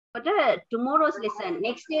tomorrow's lesson,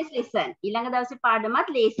 next day's lesson. ඊළඟ දවසේ පාඩමත්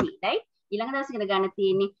ලේසි, right? ඊළඟ දවසේ ඉගෙන ගන්න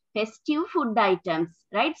තියෙන්නේ festive food items,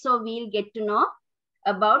 right? So we'll get to know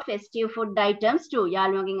about festive food items too.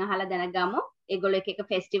 යාළුවන්ගෙන් අහලා දැනගමු. ඒගොල්ලෝ එක එක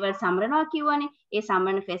festival සමරනවා කිව්වනේ. ඒ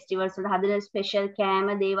සමරන festivals වල හදන special කෑම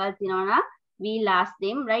දේවල් තියෙනවා නම් we'll ask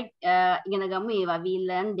them, right? ඉගෙන ගමු ඒවා. We'll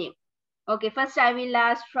learn them. Okay, first I will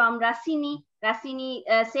ask from Rasini. Rasini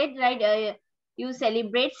said, right, you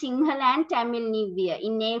celebrate Sinhala and Tamil New Year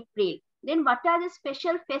in April. Then what are the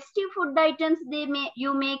special festive food items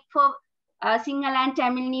you make for Sinhala and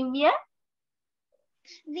Tamil New Year?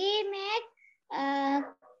 We make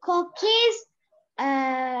cookies,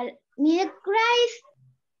 milk rice,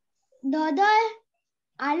 dodol,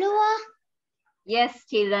 alua. Yes,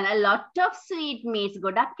 children, a lot of sweet meats.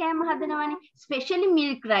 ගොඩක් කෑම හදනවානේ. Especially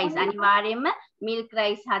milk rice. අනිවාර්යයෙන්ම milk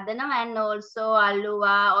rice හදනවා and also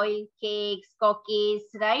alua, oil cakes, cookies,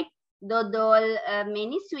 right? Dodol,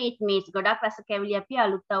 many sweet meats. ගොඩක් රස කැවිලි අපි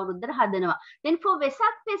අලුත් අවුරුද්දට හදනවා. Then for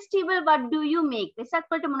Vesak festival, what do you make? Vesak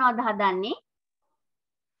වලට මොනවද හදන්නේ?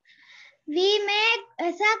 We make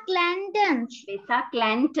Vesak lanterns. Vesak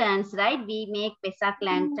lanterns, right? We make Vesak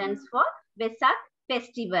lanterns for Vesak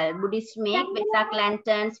festival. Buddhists make Vesak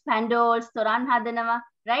lanterns, pandols, Toran hadanawa,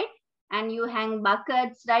 right? And you hang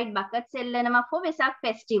buckets, right? Buckets ellanama for Vesak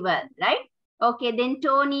festival, right? Okay, then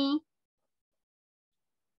Tony,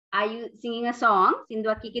 are you singing a song? Sindhu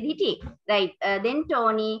akkike hiti, right? Then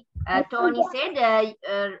Tony said,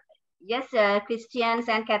 yes, Christians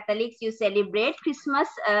and Catholics, you celebrate Christmas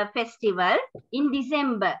festival in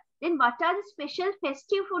December. Then what are the special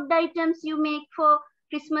festive food items you make for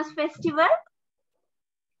Christmas festival?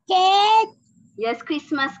 Cake. Yes,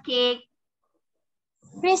 Christmas cake.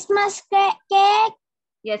 Christmas cake.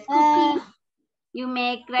 Yes, cookies. You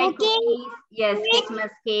make, right? Cookies. Yes,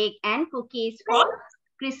 Christmas cake and cookies for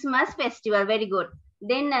Christmas festival. Very good.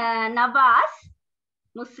 Then Nawaz,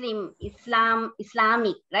 Muslim,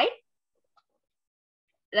 Islamic, right?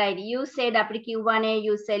 Right. You said April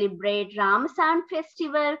you celebrate Ramazan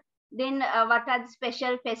festival. Then what are the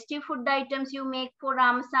special festive food items you make for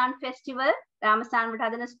Ramazan festival? Ramazan would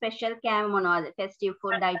have a special cam on all the festive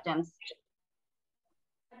food items.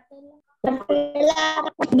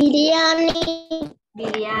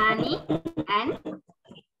 Biryani and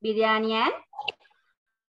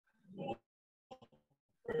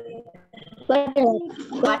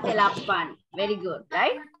Vattelappan. Very good,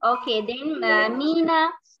 right? Okay, then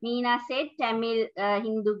Meena said Tamil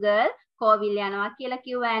Hindu girl Kovil yanawa කියලා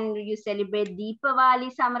කිව්වා and you celebrate Deepavali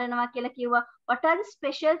සමරනවා කියලා කිව්වා. What are the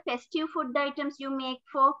special festive food items you make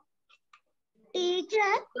for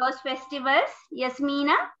Teacher. those festivals? Yes,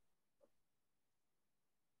 Meena.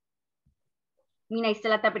 Meena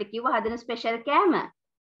ඉස්සලත් අපිට කිව්වා හදන special කෑම.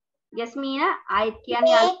 Yes, Meena.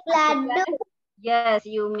 Laddu. Yes,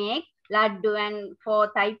 you make laddu and for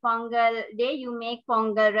Thai Pongal day you make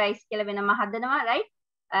pongal rice කියලා වෙනම හදනවා, right?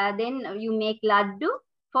 Then you make laddu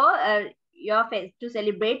for to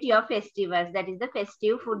celebrate your festivals. That is the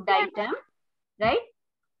festive food item, right?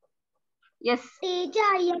 Yes.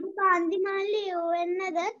 Teacher,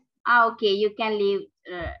 Okay, you can leave,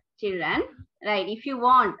 children. Right, if you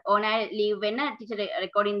want, on I leave when a teacher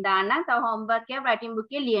recording dana, the homework writing book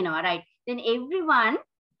right? Then everyone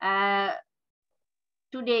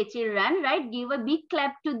today, children, right, give a big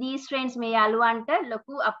clap to these friends. May Aluanta,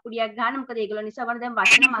 Loku, Apudia Ganam Kadegon is one of them,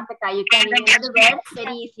 Vashana Makata. You can remember the words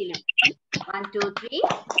very easily. 1, 2, 3.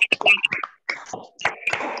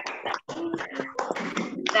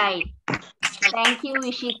 Right. Thank you,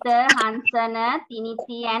 Vishita, Hansana,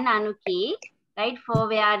 Tiniti, and Anuki, right, for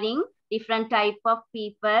wearing different type of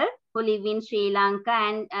people who live in Sri Lanka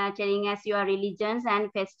and telling us your religions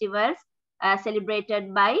and festivals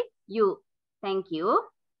celebrated by you. Thank you.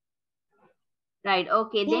 Right.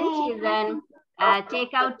 Okay. Then children,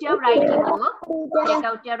 take out your writing book. Take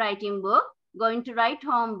out your writing book. Going to write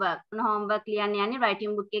homework. Homework liyan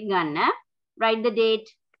writing book ke ganna. Write the date.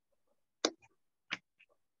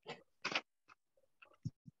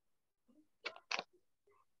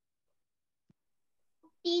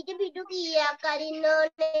 Teacher, bidu kiya karinno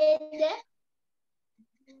neda.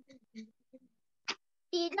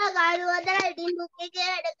 Teacher, galuwada writing book එකේ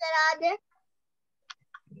වැඩ කරාද?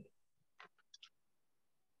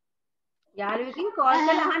 යාළුවෙකින් call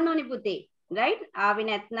කරලා අහන්න ඕනේ පුතේ. right? ආවේ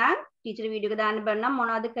නැත්නම් teacher video එක දාන්න බැන්න නම්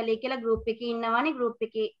මොනවද කළේ කියලා group එකේ ඉන්නවනේ group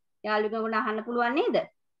එකේ යාළුවෙකුට අහන්න පුළුවන් නේද?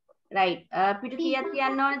 right. පිටු කීයක්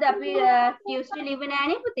කියන්න ඕනේද? අපි Tuesday leave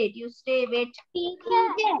නෑනේ පුතේ. Tuesday wait.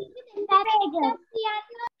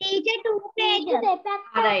 Teacher 2 pages.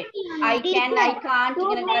 All right. I can't.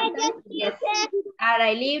 Yes. All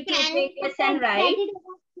right. Leave 2 pages and write.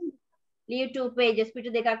 leave 2 pages පිටු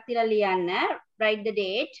දෙකක් තියලා ලියන්න. Write the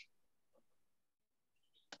date.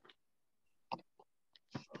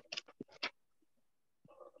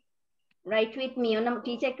 Write with me. ඔන්න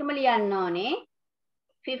ටීචර් එකම ලියන්න ඕනේ.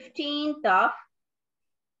 15th of,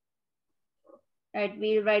 right,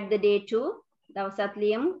 we'll write the day too. දවසත්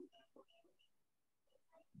ලියමු.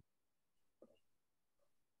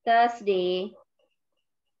 Thursday.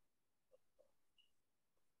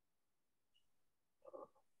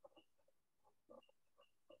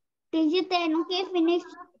 Teacher, 10 okay, finish.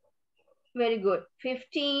 Very good.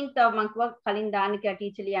 15th of මං කිව්වා කලින් දාන්න කියලා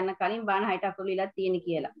ටීචර් ලියන්න කලින් බාන 6ට අකුරු ලියලා තියෙන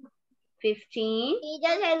කියලා. 15.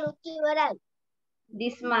 Teacher, hello,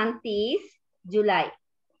 This month is July.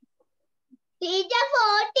 Teacher,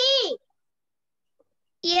 40.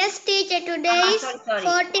 Yes, teacher, today is sorry.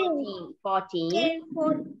 14.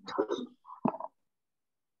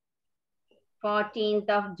 14th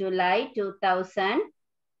of July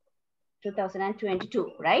 2022,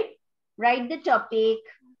 right? Write the topic,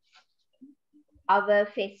 our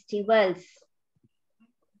festivals.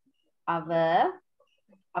 Our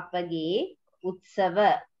අපගේ උත්සව.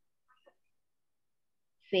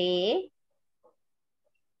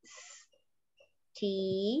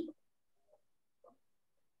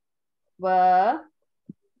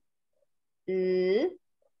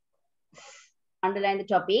 Underline the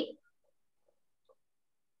topic.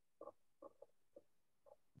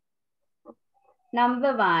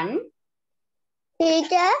 Number 1.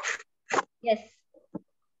 Teacher. Yes.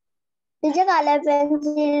 Teacher, color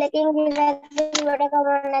pencil lekin gilada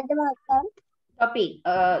kaman nadda mahakka. Topic.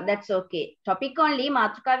 That's okay. Topic only.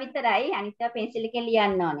 මාතෘකාව විතරයි. අනිත් pencil එකෙන්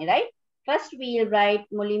ලියන්න ඕනේ, right? First we'll write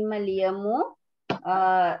මුලින්ම ලියමු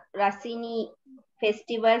Rasini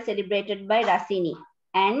festival celebrated by Rasini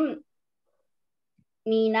and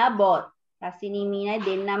Meena both. Rasini Meena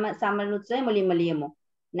දෙන්නම සමරන උත්සවය මුලින්ම ලියමු.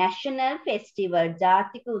 National festival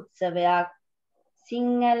ජාතික උත්සවයක්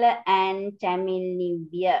Sinhala and Tamil New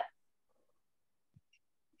Year.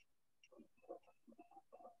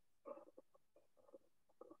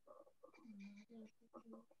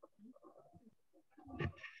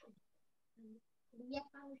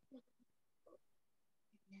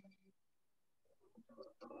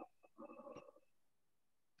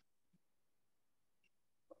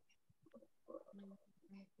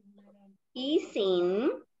 Is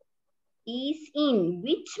in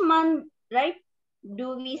which month, right?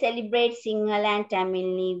 Do we celebrate Sinhala and Tamil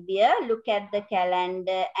New Year? Look at the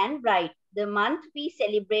calendar and write the month we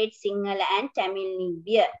celebrate Sinhala and Tamil New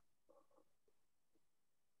Year.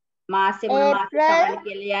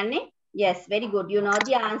 Yes, very good. You know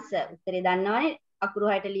the answer. උත්තරේ දන්නවනේ. අකුරු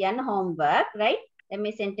 6ට ලියන්න homework, right? දැන්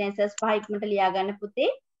මේ sentences 5 ඉක්මනට ලියා ගන්න පුතේ.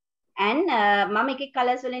 And මම එකෙක්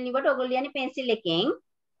colors වලින් ලිව්වට ඔයගොල්ලෝ ලියන්නේ pencil එකෙන්.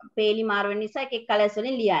 පේලි මාරු වෙන නිසා එකෙක් colors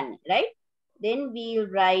වලින් ලියන්න, right? Then we'll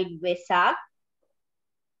write Vesak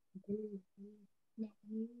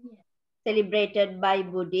celebrated by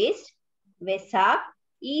Buddhist. Vesak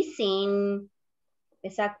is in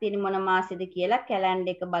Vesak තියෙන මොන මාසෙද කියලා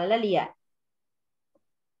calendar එක බලලා ලියන්න.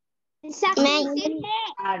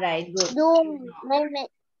 All right, good.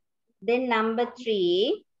 Then number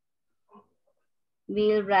 3,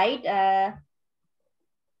 we'll write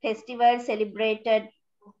festival celebrated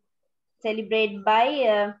by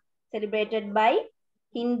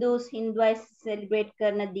Hindus. Hindus celebrate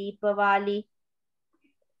karna Deepavali.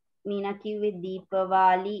 Meena kiwe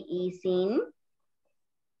Deepavali is in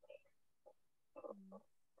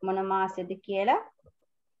මොන මාසෙද කියලා?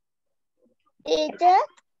 Teacher.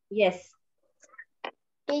 Yes.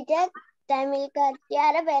 Teacher, Tamil කට්ටිය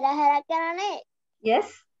අර පෙරහැරක් කරන්නේ. Yes.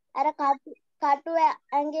 අර කටු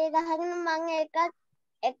ඇඟේ ගහගෙන මම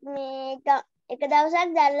එක දවසක්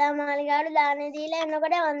දැල්ලා මාලිගාවට දානේ දීලා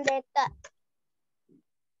එනකොට මම දැක්කා.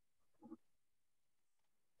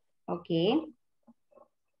 Okay.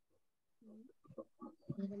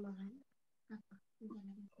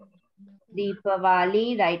 Deepavali,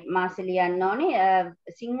 right? මාසෙ ලියන්න ඕනේ.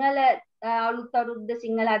 සිංහල අලුත් අවුරුද්ද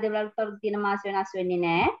සිංහල ආදේවල අලුත් අවුරුද්ද තියෙන මාස වෙනස් වෙන්නේ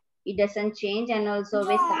නැහැ. It doesn't change and also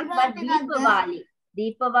Vesak, but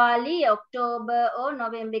Deepavali October or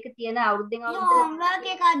November එක තියෙන අවුරුද්දෙන් අවුරුද්ද homework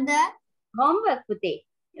එකක්ද? homework පුතේ,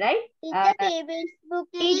 right? Facebook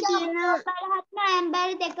එකේ තියෙන බලහත් නොවැම්බර්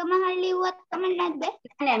දෙකම හරි ලිව්වත් කමක් නැද්ද?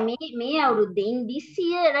 නෑ මේ අවුරුද්දේ in this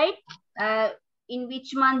year, right? In which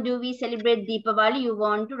month do we celebrate Deepavali? You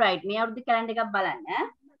want to write. මේ අවුරුද්දේ calendar එකක් බලන්න.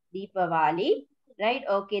 Deepavali, right?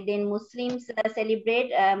 Okay, then Muslims celebrate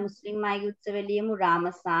Muslim අයගේ උත්සව ලියමු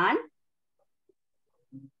Ramasan.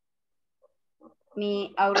 මේ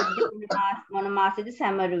අවුරුද්දේ මොන මාසෙද?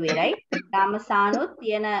 සැමරුවේ, right? Ramasanuත්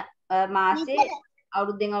තියෙන මාසේ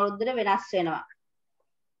අවුරුද්දෙන් අවුරුද්දට වෙනස් වෙනවා.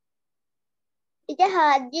 Teacher,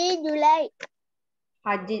 Haji, July.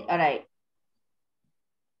 Haji, alright.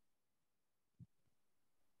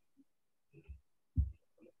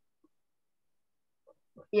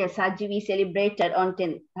 Yes, Haji we celebrated on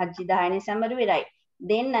 10th. Haji dahane samaruwe, right.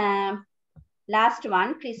 Then last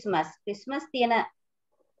one, Christmas. Christmas තියෙන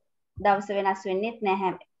දවස වෙනස් වෙන්නෙත්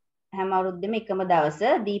නැහැ. හැම අවුරුද්දෙම එකම දවස.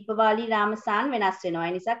 දීපවාලි රාමසාන් වෙනස් වෙනවා.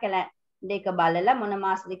 ඒ නිසා කැලෙන්ඩර් එක බලලා මොන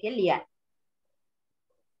මාසෙද කියලා ලියන්න.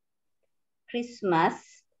 Christmas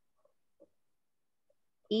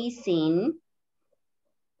is in.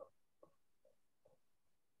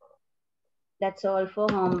 That's all for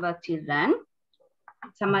homework, children.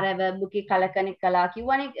 Samara book kalakane kala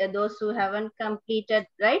kiwane, those who haven't completed,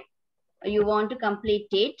 right? You want to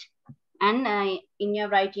complete it, and in your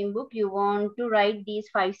writing book you want to write these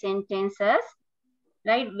 5 sentences,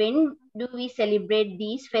 right? When do we celebrate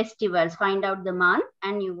these festivals? Find out the month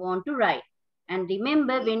and you want to write. And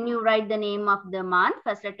remember, when you write the name of the month,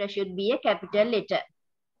 first letter should be a capital letter,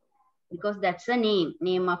 because that's the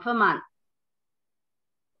name of a month.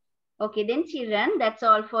 Okay then, children, that's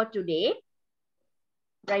all for today.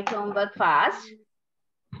 Write homework fast.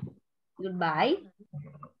 Goodbye.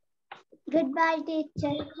 Goodbye,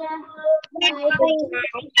 teacher. Bye,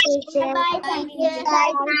 teacher. Bye, teacher.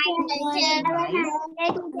 Bye, teacher.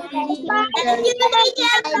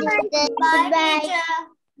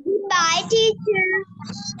 Bye, teacher.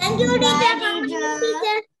 Thank you, teacher.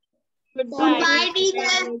 Goodbye,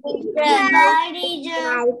 teacher. Goodbye, teacher.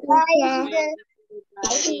 Bye,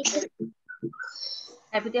 teacher.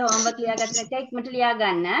 අපිට homework ලියා ගන්න නැත්නම් ඉක්මනට ලියා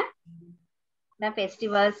ගන්න. දැන්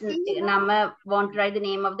festivals නම want to write the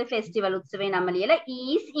name of the festival උත්සවයේ නම ලියලා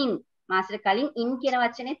is in මාසෙට කලින් in කියන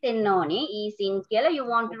වචනේත් එන්න ඕනේ. is in කියලා you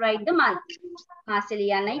want to write the month. මාසෙ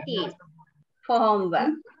ලියන්නයි තියෙන්නේ for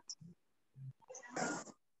homework.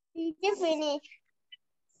 Teacher, finish.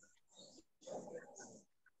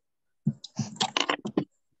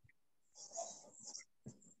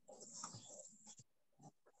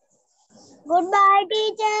 Goodbye,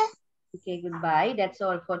 teacher. Okay, goodbye. That's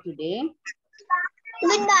all for today.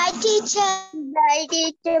 Goodbye, teacher. Bye,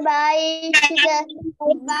 teacher. Bye, teacher.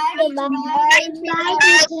 Bye, teacher. Bye,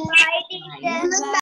 teacher. Bye, teacher.